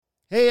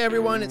Hey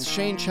everyone, it's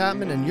Shane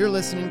Chapman, and you're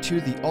listening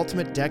to the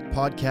Ultimate Deck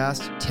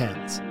Podcast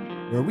 10s,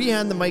 where we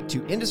hand the mic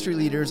to industry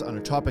leaders on a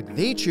topic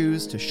they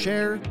choose to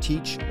share,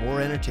 teach,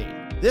 or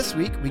entertain. This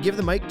week, we give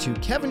the mic to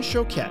Kevin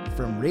Choquette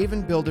from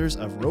Ravin Builders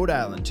of Rhode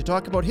Island to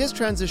talk about his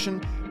transition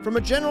from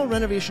a general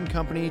renovation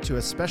company to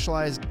a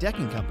specialized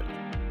decking company.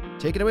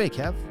 Take it away,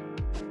 Kev.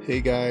 Hey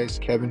guys,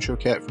 Kevin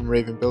Choquette from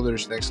Ravin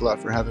Builders. Thanks a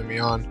lot for having me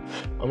on.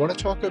 I want to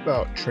talk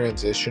about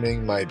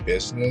transitioning my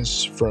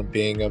business from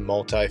being a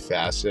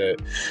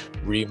multi-facet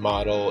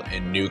remodel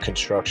and new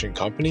construction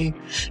company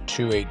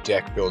to a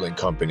deck building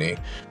company,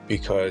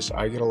 because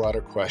I get a lot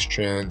of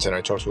questions and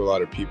I talk to a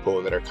lot of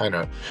people that are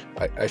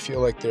I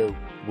feel like they're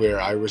where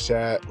I was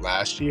at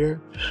last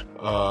year.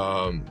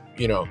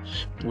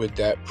 With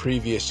that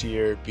previous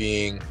year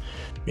being,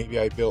 maybe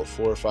I built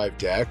 4 or 5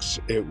 decks.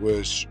 It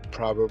was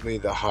probably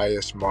the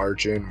highest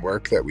margin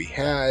work that we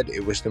had.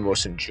 It was the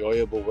most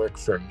enjoyable work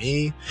for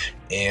me,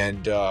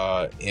 and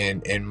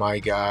my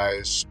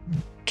guys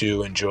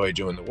do enjoy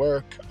doing the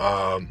work.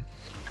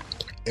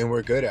 And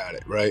we're good at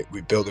it, right?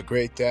 We build a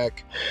great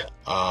deck.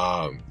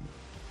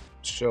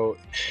 So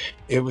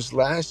it was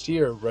last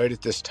year, right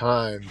at this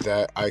time,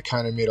 that I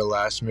kind of made a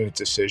last minute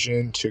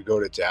decision to go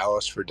to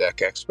Dallas for Deck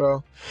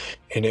Expo.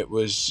 And it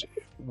was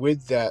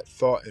with that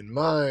thought in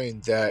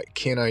mind that,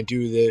 can I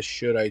do this?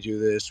 Should I do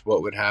this?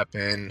 What would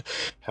happen?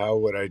 How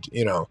would I,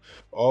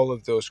 all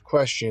of those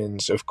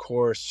questions, of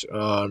course,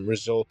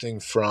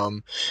 resulting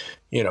from,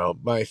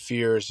 my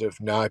fears of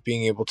not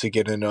being able to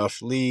get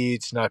enough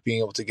leads, not being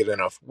able to get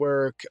enough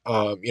work.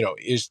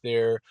 Is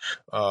there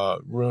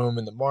room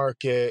in the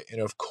market?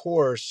 And of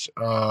course,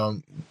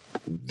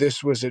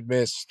 this was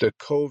amidst the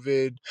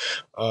COVID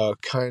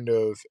kind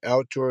of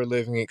outdoor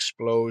living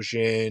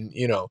explosion.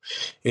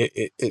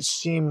 It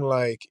seemed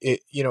like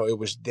it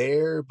was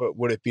there, but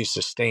would it be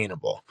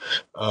sustainable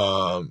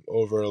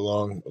over a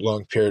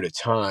long period of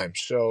time?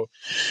 So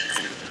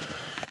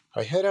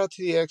I head out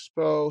to the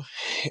expo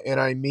and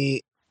I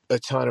meet a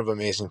ton of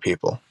amazing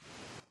people,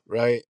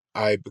 right?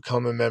 I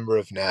become a member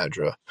of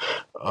NADRA.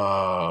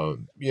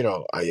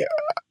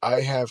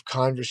 I have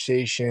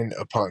conversation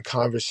upon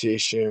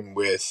conversation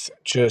with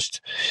just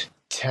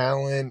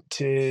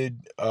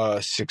talented,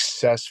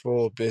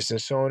 successful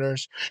business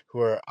owners who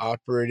are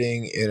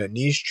operating in a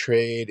niche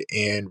trade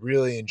and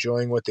really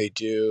enjoying what they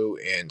do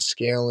and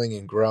scaling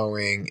and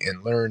growing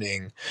and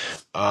learning.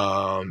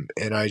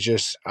 And I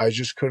just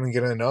couldn't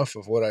get enough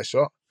of what I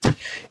saw.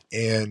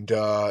 And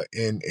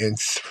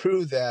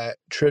through that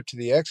trip to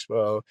the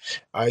expo,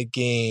 I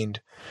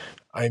gained,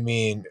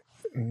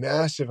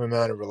 massive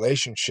amount of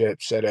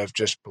relationships that have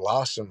just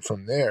blossomed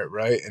from there,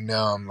 right? And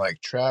now I'm like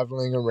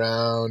traveling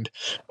around,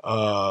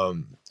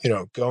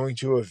 going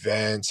to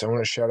events. I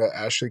want to shout out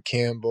Ashley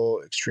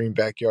Campbell, Extreme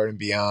Backyard and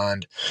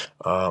Beyond,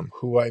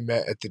 who I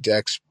met at the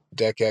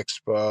Deck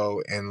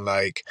Expo, and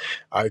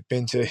I've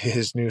been to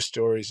his new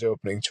Stories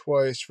opening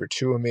twice for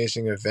 2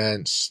 amazing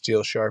events,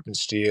 Steel Sharpen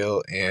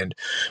Steel and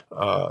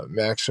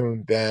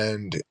Maximum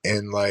Bend,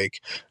 and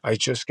I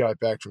just got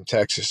back from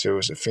Texas. It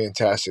was a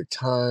fantastic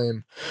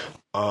time.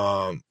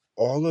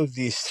 All of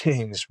these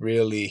things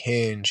really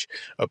hinge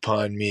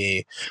upon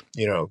me,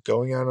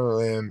 going out on a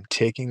limb,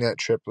 taking that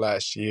trip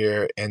last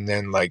year, and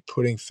then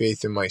putting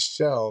faith in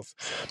myself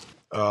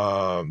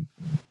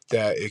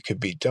that it could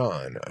be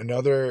done.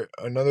 Another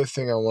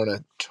thing I want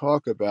to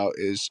talk about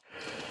is,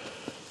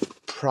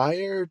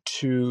 prior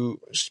to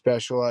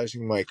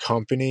specializing my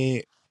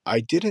company, I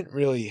didn't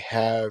really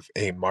have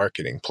a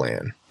marketing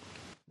plan,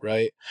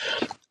 right?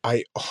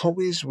 I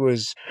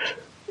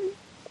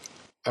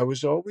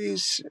was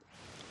always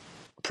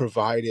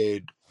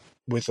provided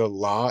with a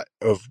lot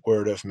of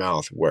word of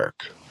mouth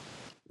work,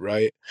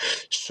 right?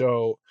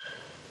 So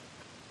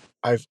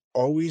I've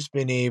always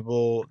been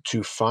able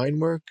to find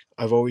work.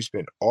 I've always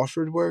been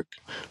offered work.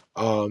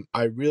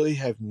 I really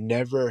have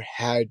never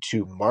had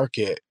to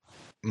market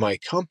my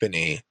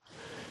company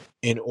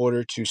in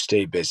order to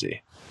stay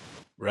busy,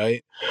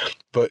 right?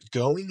 But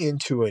going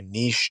into a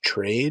niche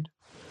trade,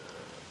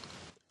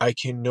 I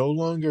can no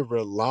longer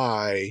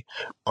rely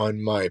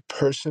on my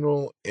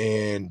personal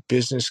and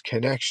business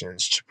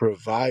connections to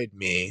provide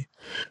me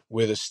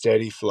with a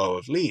steady flow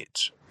of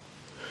leads.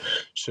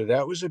 So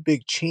that was a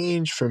big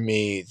change for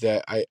me,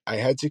 that I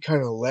had to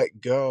kind of let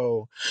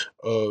go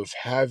of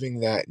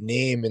having that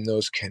name and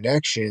those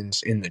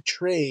connections in the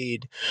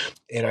trade,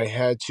 and I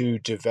had to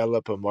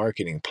develop a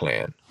marketing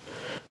plan,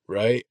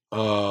 right?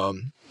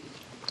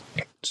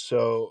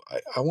 So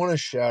I want to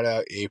shout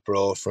out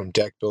April from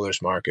Deck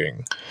Builders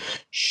Marketing.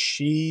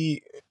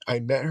 I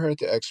met her at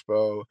the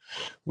expo.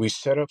 We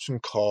set up some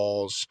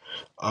calls.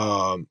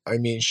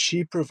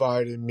 She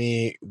provided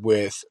me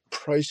with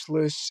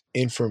priceless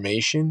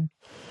information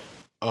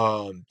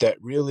that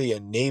really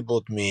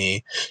enabled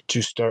me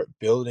to start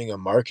building a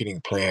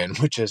marketing plan,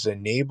 which has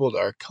enabled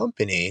our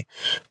company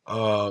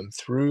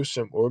through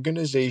some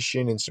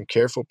organization and some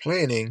careful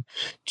planning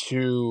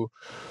to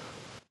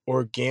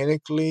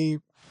organically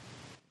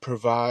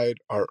provide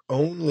our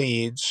own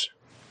leads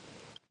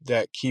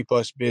that keep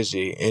us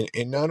busy,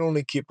 and not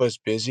only keep us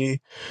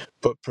busy,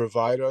 but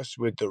provide us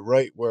with the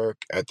right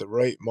work at the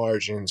right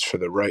margins for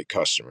the right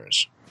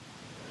customers.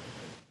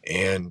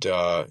 And,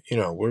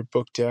 we're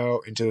booked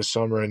out into the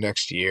summer of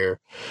next year.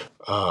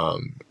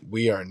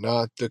 We are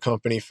not the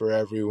company for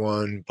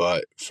everyone,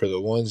 but for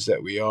the ones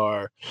that we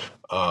are,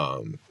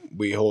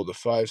 we hold a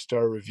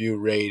 5-star review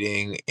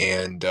rating,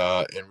 and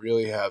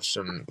really have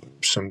some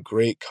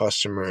great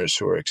customers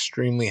who are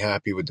extremely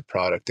happy with the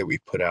product that we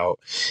put out,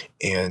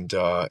 and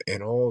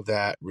all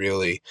that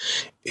really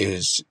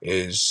is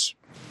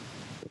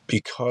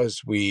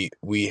because we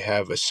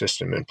have a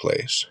system in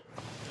place.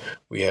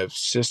 We have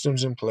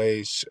systems in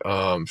place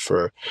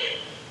for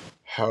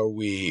how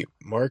we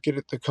market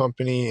at the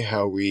company,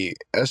 how we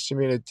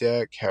estimate a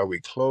deck, how we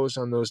close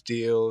on those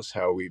deals,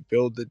 how we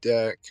build the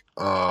deck,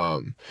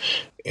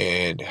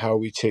 and how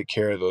we take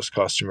care of those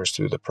customers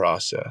through the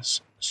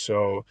process.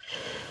 So,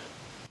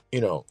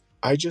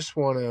 I just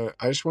want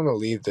to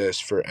leave this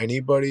for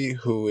anybody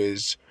who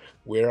is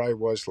where I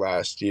was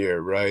last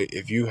year, right?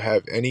 If you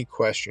have any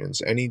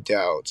questions, any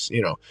doubts,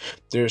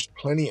 there's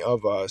plenty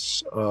of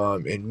us,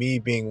 and me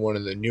being one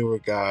of the newer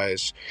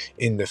guys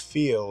in the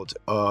field,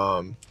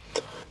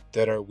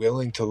 that are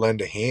willing to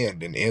lend a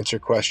hand and answer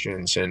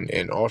questions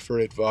and offer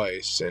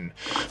advice. And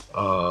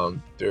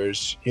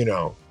there's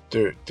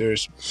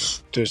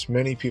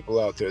many people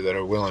out there that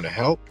are willing to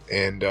help,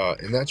 and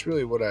that's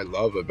really what I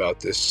love about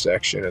this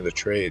section of the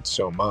trade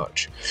so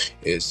much,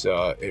 is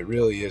it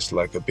really is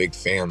like a big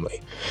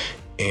family,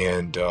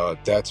 and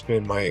that's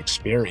been my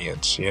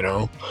experience.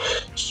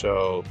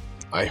 So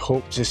I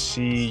hope to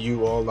see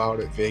you all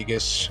out at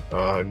Vegas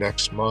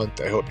next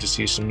month. I hope to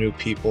see some new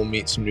people,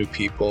 meet some new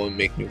people, and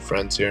make new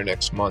friends here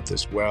next month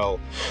as well.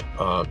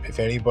 If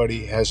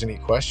anybody has any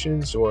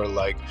questions or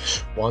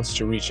wants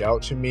to reach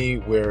out to me,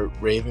 we're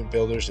Ravin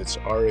Builders. It's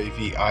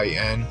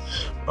RAVIN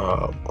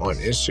on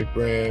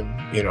Instagram.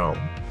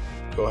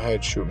 Go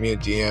ahead, shoot me a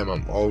DM.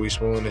 I'm always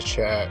willing to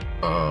chat.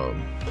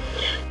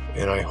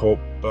 And I hope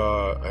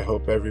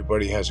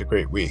everybody has a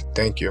great week.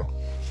 Thank you.